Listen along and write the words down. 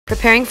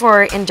Preparing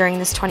for and during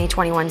this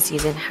 2021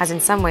 season has in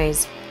some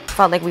ways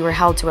felt like we were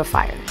held to a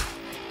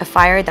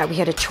fire that we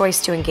had a choice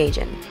to engage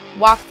in.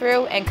 Walk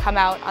through and come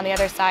out on the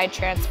other side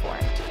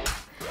transformed.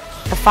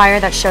 A fire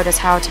that showed us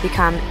how to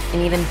become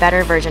an even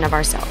better version of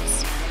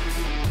ourselves.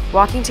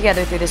 Walking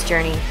together through this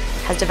journey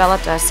has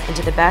developed us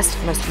into the best,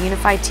 most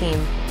unified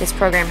team this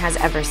program has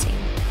ever seen.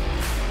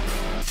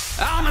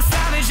 I'm a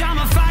savage, I'm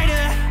a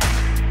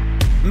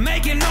fighter,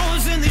 making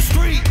noise in the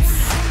streets.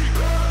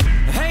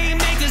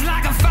 Haymakers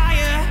like a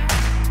fire,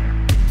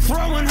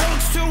 throwing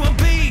hooks to a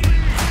beat.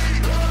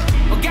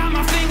 Got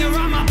my finger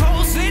on my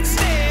pulse, it's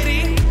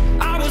steady.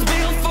 I was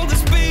built for the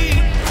speed.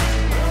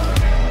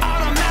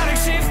 Automatic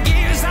shift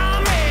gears,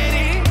 I'm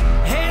ready.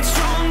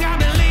 Headstrong, I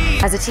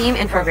believe. As a team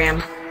and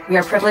program, we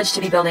are privileged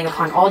to be building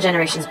upon all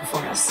generations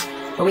before us,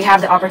 but we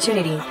have the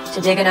opportunity to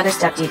dig another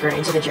step deeper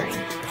into the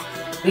journey.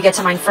 We get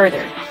to mine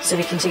further, so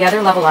we can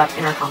together level up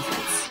in our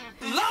confidence.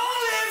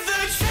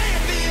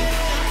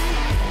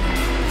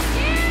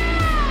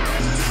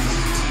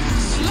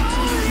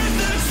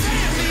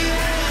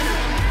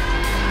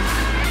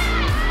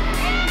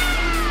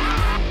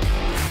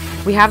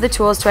 We have the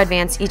tools to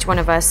advance each one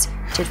of us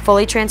to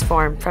fully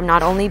transform from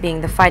not only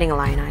being the fighting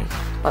Illini,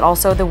 but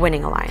also the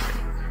winning Illini.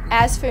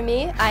 As for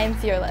me, I am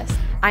fearless.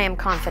 I am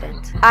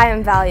confident. I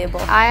am valuable.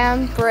 I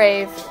am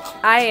brave.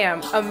 I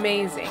am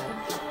amazing.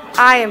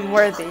 I am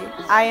worthy.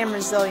 I am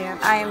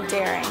resilient. I am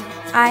daring.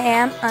 I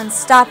am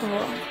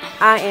unstoppable.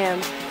 I am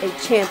a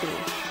champion.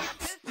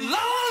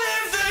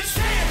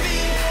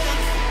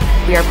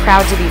 We are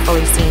proud to be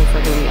fully seen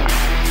for who we are.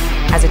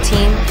 As a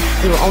team,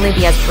 we will only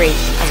be as great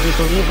as we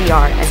believe we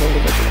are as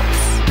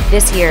individuals.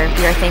 This year,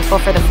 we are thankful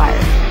for the fire,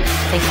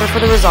 thankful for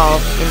the resolve,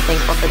 and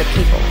thankful for the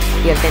people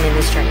we have been in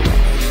this journey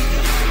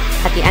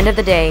with. At the end of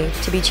the day,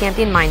 to be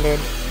champion-minded,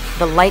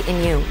 the light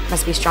in you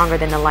must be stronger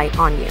than the light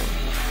on you.